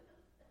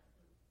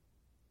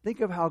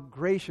 Think of how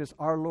gracious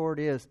our Lord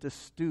is to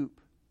stoop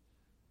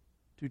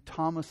to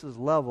Thomas's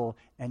level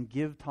and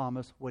give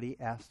Thomas what he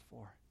asked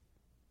for.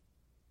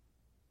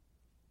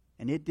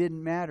 And it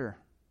didn't matter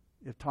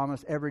if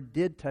Thomas ever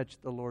did touch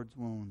the Lord's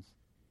wounds.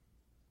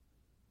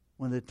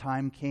 When the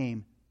time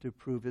came to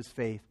prove his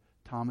faith,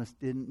 Thomas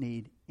didn't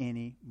need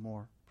any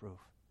more proof.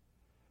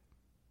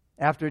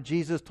 After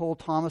Jesus told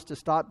Thomas to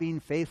stop being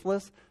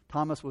faithless,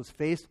 Thomas was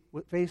faced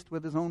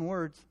with his own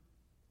words.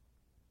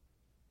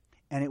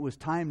 And it was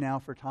time now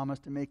for Thomas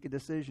to make a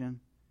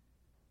decision.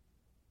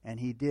 And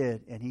he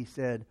did. And he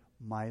said,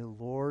 "My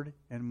Lord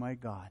and my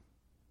God."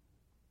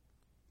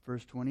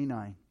 Verse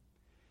 29.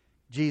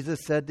 Jesus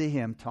said to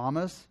him,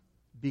 "Thomas,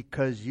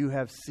 because you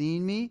have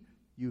seen me,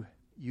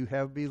 you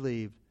have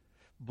believed.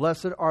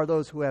 Blessed are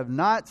those who have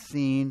not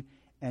seen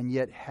and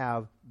yet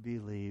have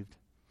believed."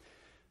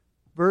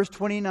 Verse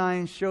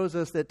 29 shows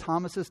us that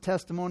Thomas's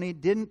testimony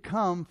didn't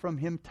come from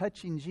him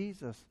touching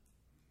Jesus,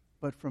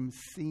 but from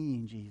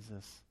seeing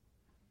Jesus.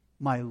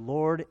 My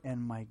Lord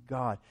and my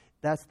God.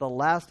 That's the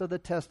last of the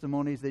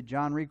testimonies that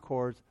John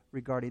records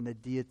regarding the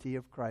deity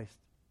of Christ.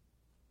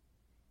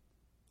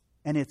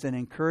 And it's an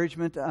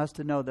encouragement to us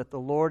to know that the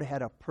Lord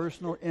had a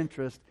personal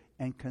interest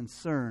and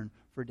concern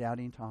for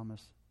doubting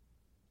Thomas.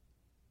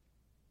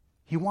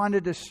 He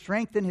wanted to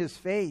strengthen his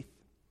faith.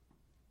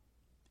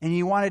 And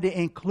he wanted to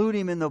include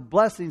him in the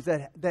blessings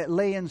that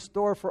lay in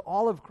store for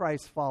all of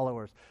Christ's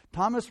followers.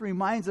 Thomas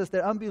reminds us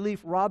that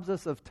unbelief robs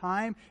us of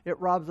time, it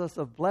robs us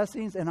of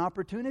blessings and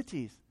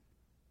opportunities.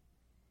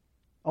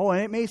 Oh,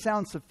 and it may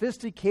sound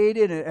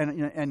sophisticated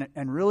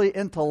and really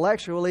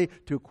intellectually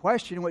to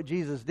question what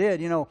Jesus did.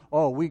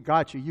 We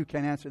got you, you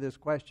can't answer this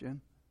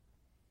question.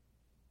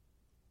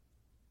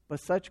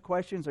 But such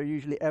questions are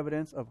usually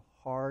evidence of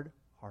hard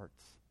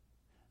hearts,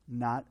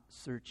 not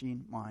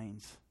searching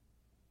minds.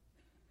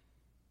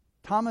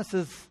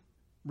 Thomas's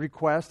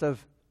request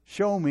of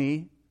 "show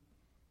me"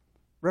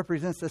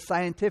 represents a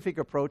scientific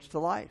approach to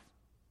life.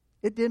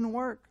 It didn't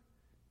work.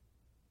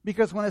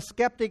 Because when a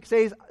skeptic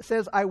says,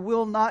 "I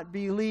will not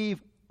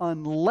believe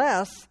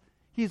unless,"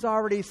 he's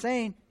already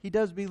saying he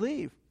does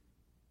believe.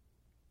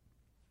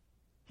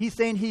 He's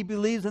saying he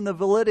believes in the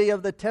validity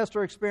of the test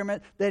or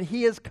experiment that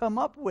he has come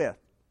up with.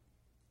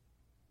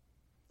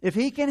 If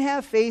he can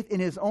have faith in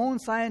his own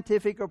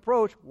scientific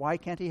approach, why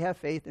can't he have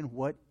faith in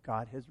what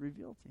God has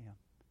revealed to him?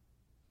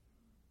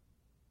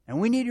 And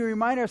we need to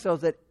remind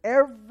ourselves that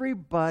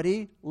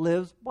everybody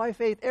lives by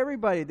faith.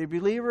 Everybody, the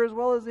believer as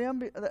well as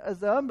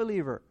the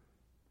unbeliever.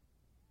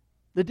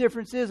 The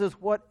difference is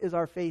what is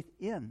our faith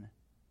in?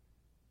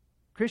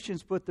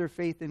 Christians put their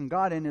faith in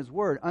God and His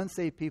Word.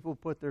 Unsaved people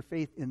put their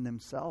faith in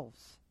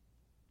themselves.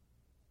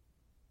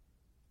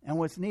 And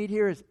what's neat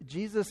here is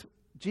Jesus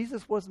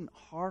wasn't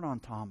hard on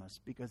Thomas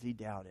because he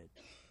doubted.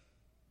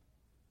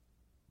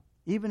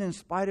 Even in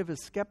spite of his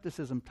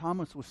skepticism,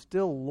 Thomas was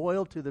still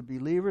loyal to the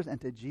believers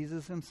and to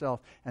Jesus himself.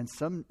 And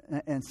some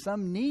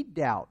need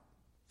doubt.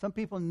 Some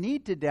people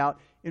need to doubt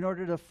in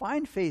order to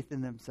find faith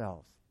in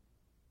themselves.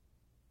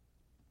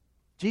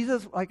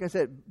 Jesus, like I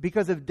said,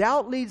 because if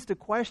doubt leads to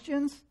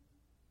questions,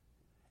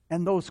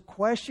 and those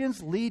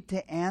questions lead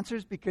to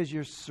answers because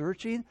you're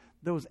searching,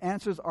 those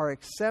answers are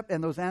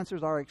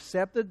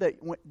accepted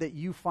that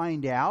you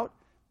find out,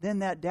 then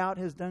that doubt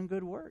has done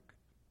good work.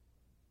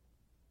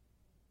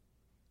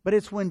 But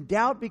it's when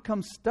doubt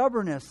becomes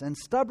stubbornness and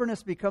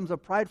stubbornness becomes a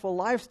prideful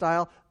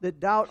lifestyle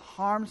that doubt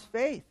harms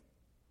faith.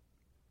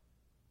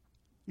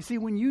 You see,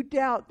 when you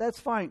doubt, that's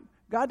fine.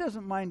 God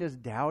doesn't mind us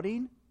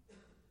doubting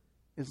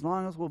as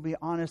long as we'll be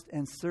honest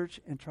and search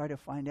and try to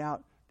find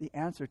out the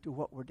answer to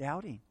what we're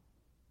doubting.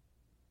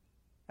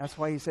 That's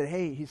why He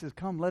says,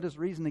 "Come, let us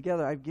reason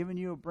together. I've given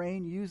you a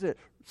brain, use it.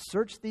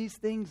 Search these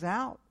things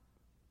out.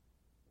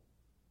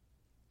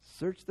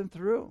 Search them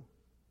through."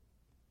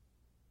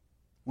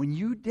 When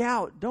you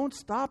doubt, don't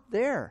stop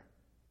there.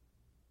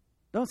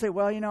 Don't say,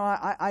 "Well,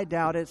 I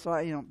doubt it, so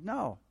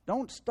no.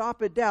 Don't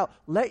stop at doubt.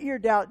 Let your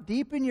doubt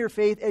deepen your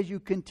faith as you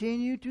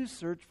continue to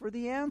search for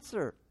the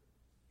answer.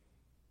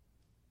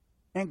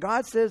 And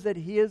God says that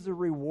He is the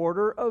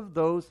rewarder of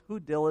those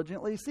who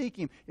diligently seek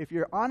Him. If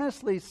you're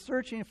honestly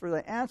searching for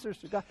the answers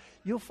to God,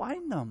 you'll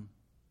find them.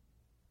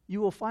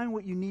 You will find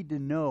what you need to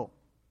know.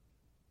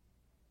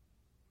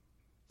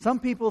 Some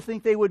people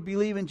think they would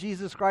believe in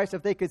Jesus Christ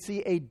if they could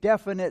see a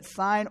definite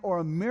sign or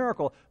a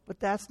miracle, but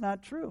that's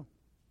not true.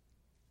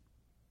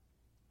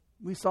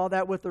 We saw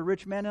that with the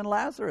rich man and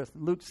Lazarus,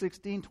 Luke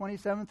 16,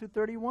 27 through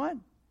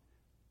 31.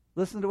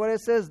 Listen to what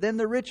it says. Then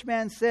the rich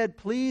man said,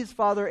 "Please,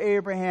 Father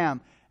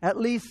Abraham, at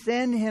least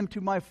send him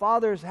to my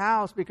father's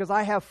house, because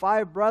I have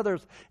 5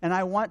 brothers, and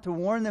I want to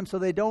warn them so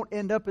they don't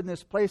end up in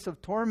this place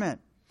of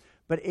torment."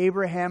 But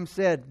Abraham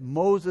said,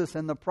 "Moses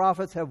and the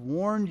prophets have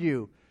warned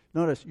you."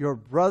 Notice, your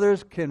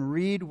brothers can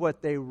read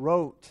what they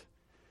wrote.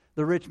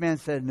 The rich man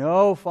said,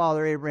 "No,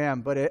 Father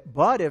Abraham,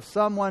 but if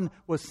someone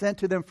was sent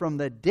to them from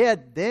the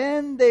dead,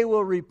 then they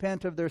will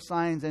repent of their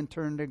signs and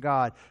turn to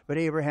God." But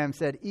Abraham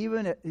said,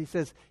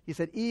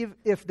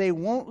 if they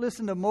won't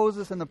listen to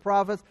Moses and the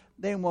prophets,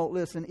 they won't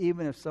listen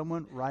even if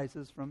someone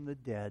rises from the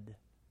dead.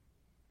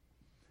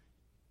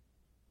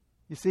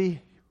 You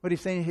see what he's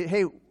saying?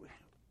 Hey,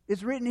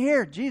 it's written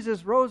here,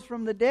 Jesus rose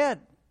from the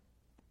dead.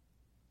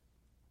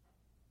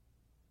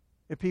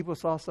 If people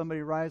saw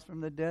somebody rise from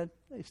the dead,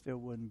 they still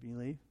wouldn't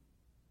believe.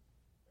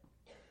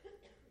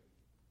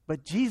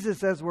 But Jesus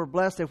says we're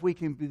blessed if we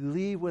can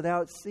believe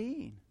without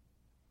seeing.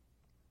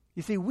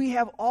 You see, we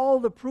have all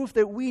the proof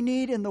that we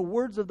need in the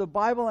words of the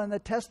Bible and the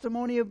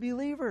testimony of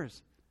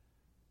believers.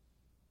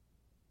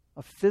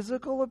 A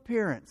physical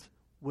appearance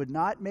would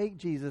not make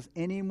Jesus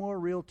any more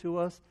real to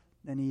us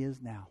than he is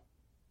now.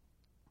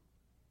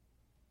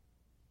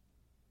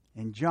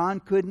 And John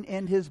couldn't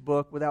end his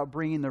book without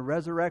bringing the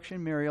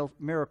resurrection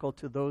miracle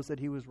to those that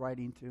he was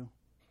writing to.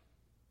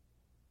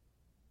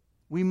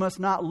 We must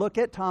not look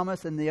at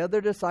Thomas and the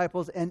other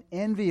disciples and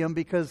envy them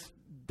because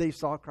they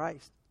saw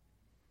Christ.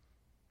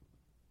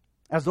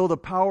 As though the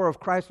power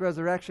of Christ's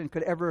resurrection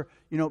could ever,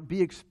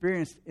 be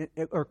experienced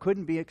or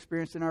couldn't be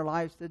experienced in our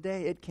lives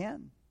today. It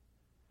can.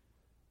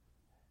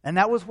 And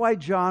that was why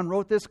John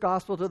wrote this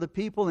gospel to the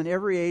people in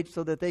every age,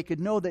 so that they could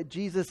know that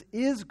Jesus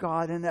is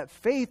God and that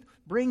faith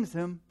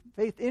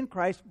in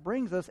Christ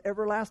brings us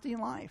everlasting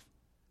life.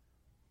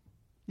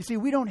 You see,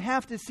 we don't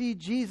have to see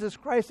Jesus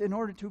Christ in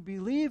order to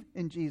believe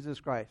in Jesus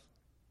Christ.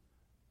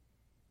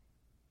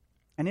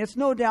 And it's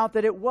no doubt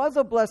that it was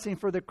a blessing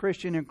for the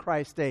Christian in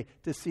Christ's day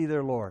to see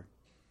their Lord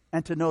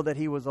and to know that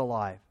he was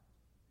alive.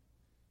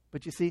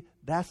 But you see,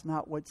 that's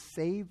not what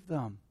saved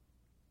them.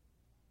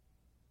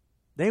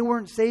 They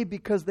weren't saved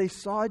because they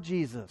saw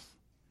Jesus.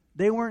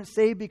 They weren't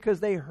saved because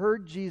they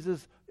heard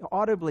Jesus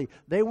audibly.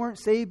 They weren't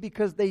saved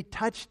because they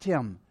touched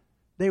him.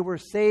 They were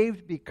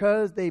saved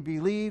because they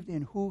believed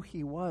in who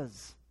he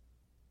was.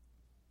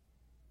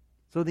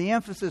 So the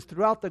emphasis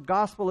throughout the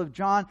Gospel of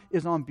John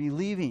is on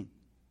believing.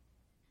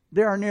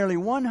 There are nearly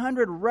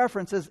 100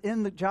 references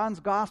in John's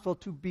Gospel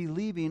to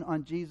believing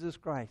on Jesus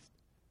Christ.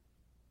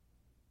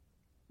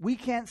 We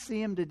can't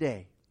see him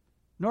today,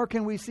 nor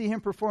can we see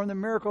him perform the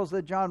miracles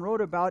that John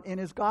wrote about in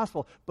his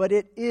Gospel. But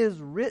it is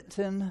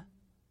written.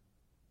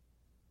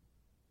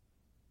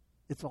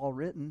 It's all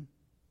written.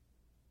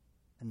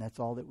 And that's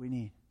all that we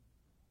need.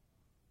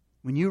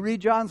 When you read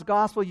John's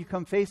Gospel, you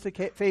come face to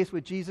face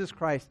with Jesus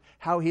Christ,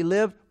 how he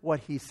lived, what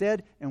he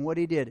said, and what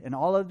he did. And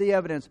all of the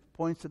evidence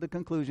points to the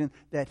conclusion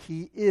that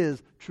he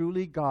is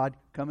truly God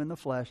come in the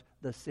flesh,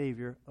 the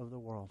Savior of the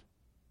world.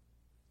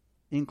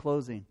 In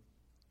closing,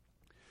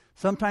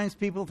 sometimes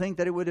people think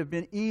that it would have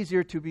been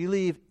easier to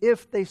believe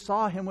if they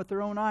saw him with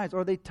their own eyes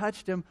or they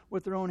touched him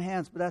with their own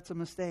hands, but that's a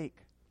mistake.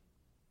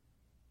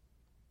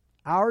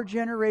 Our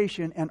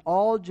generation and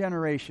all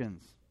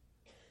generations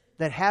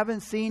that haven't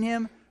seen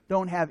him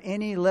don't have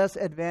any less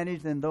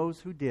advantage than those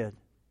who did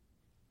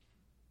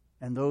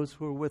and those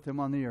who were with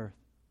him on the earth.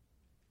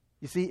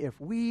 You see, if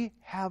we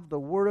have the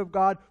Word of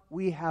God,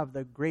 we have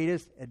the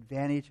greatest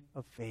advantage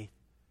of faith.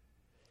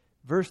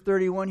 Verse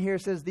 31 here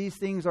says, "These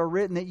things are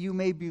written that you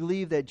may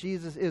believe that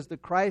Jesus is the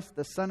Christ,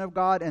 the Son of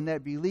God, and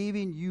that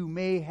believing you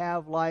may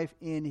have life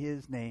in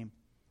his name."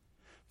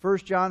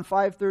 1 John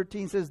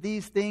 5:13 says,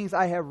 "These things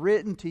I have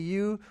written to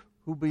you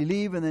who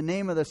believe in the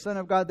name of the Son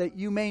of God, that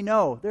you may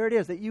know." There it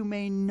is, that you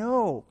may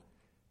know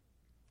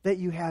that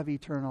you have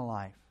eternal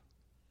life.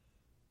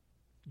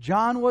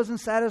 John wasn't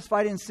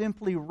satisfied in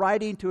simply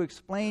writing to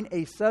explain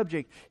a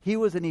subject. He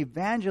was an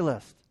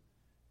evangelist.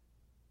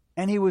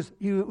 And he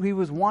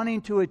was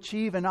wanting to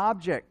achieve an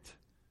object.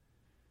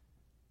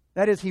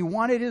 That is, he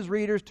wanted his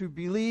readers to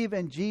believe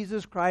in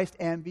Jesus Christ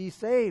and be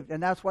saved.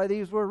 And that's why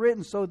these were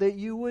written, so that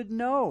you would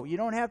know. You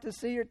don't have to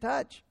see or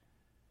touch.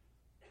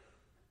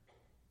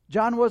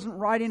 John wasn't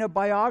writing a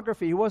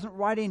biography. He wasn't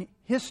writing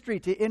history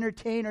to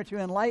entertain or to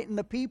enlighten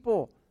the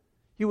people.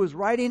 He was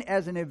writing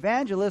as an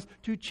evangelist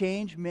to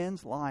change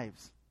men's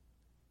lives.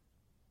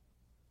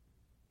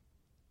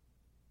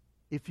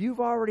 If you've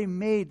already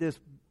made this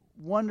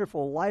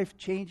wonderful,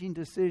 life-changing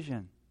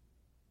decision,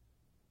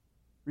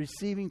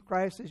 receiving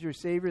Christ as your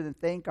Savior, then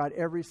thank God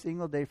every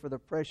single day for the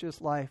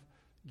precious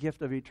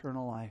gift of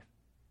eternal life.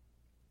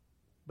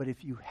 But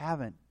if you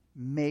haven't,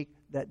 make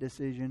that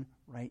decision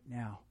right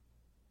now.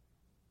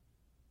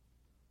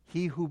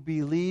 He who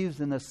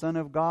believes in the Son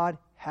of God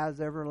has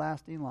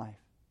everlasting life.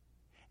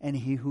 And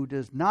he who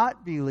does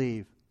not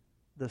believe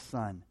the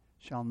Son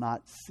shall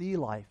not see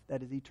life,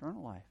 that is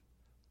eternal life,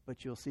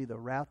 but you'll see the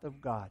wrath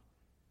of God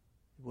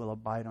will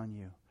abide on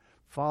you.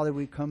 Father,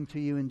 we come to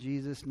you in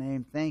Jesus'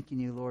 name, thanking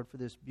you, Lord, for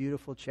this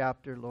beautiful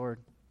chapter, Lord.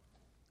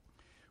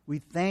 We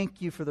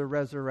thank you for the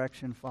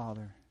resurrection,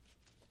 Father.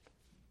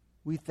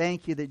 We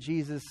thank you that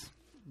Jesus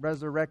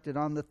resurrected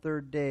on the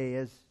third day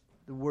as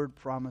the word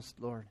promised,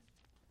 Lord.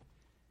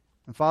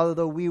 And Father,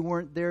 though we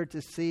weren't there to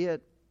see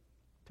it,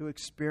 to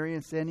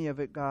experience any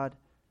of it, God,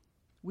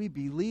 we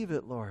believe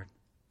it, Lord,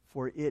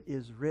 for it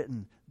is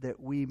written that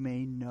we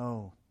may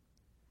know.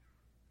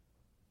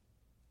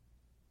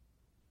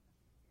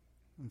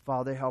 And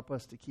Father, help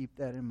us to keep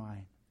that in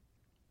mind.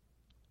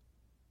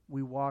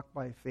 We walk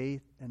by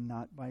faith and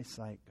not by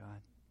sight,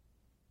 God.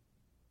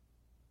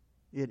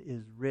 It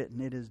is written,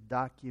 it is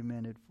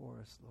documented for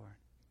us, Lord.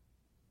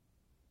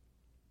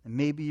 And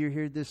maybe you're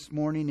here this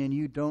morning and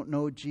you don't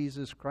know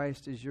Jesus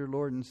Christ as your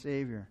Lord and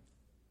Savior.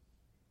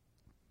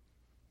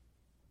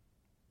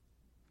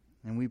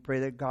 And we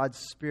pray that God's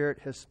Spirit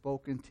has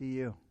spoken to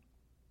you.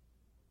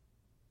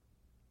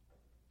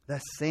 The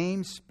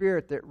same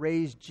Spirit that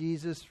raised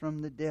Jesus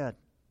from the dead.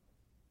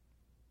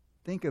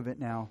 Think of it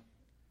now.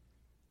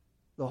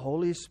 The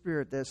Holy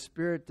Spirit, that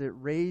Spirit that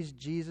raised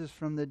Jesus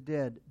from the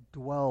dead,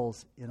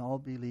 dwells in all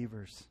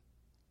believers.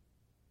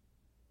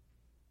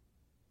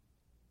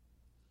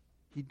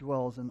 He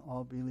dwells in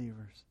all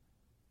believers.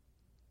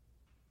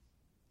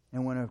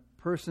 And when a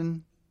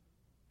person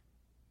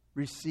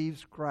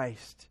receives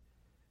Christ,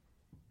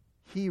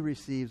 he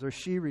receives or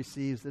she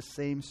receives the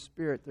same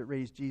Spirit that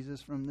raised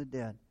Jesus from the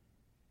dead.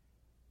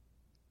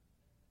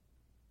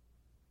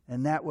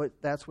 And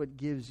that's what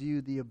gives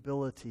you the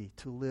ability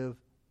to live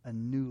a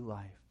new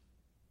life.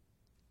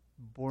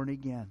 Born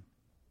again.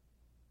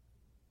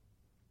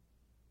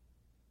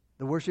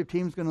 The worship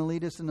team is going to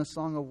lead us in a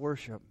song of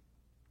worship.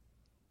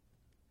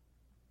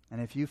 And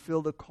if you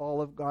feel the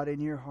call of God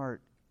in your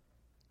heart,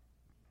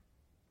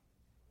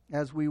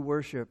 as we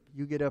worship,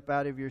 you get up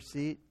out of your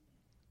seat,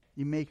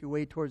 you make your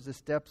way towards the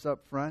steps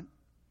up front,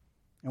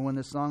 and when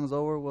the song's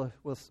over,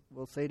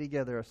 we'll say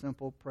together a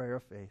simple prayer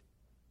of faith.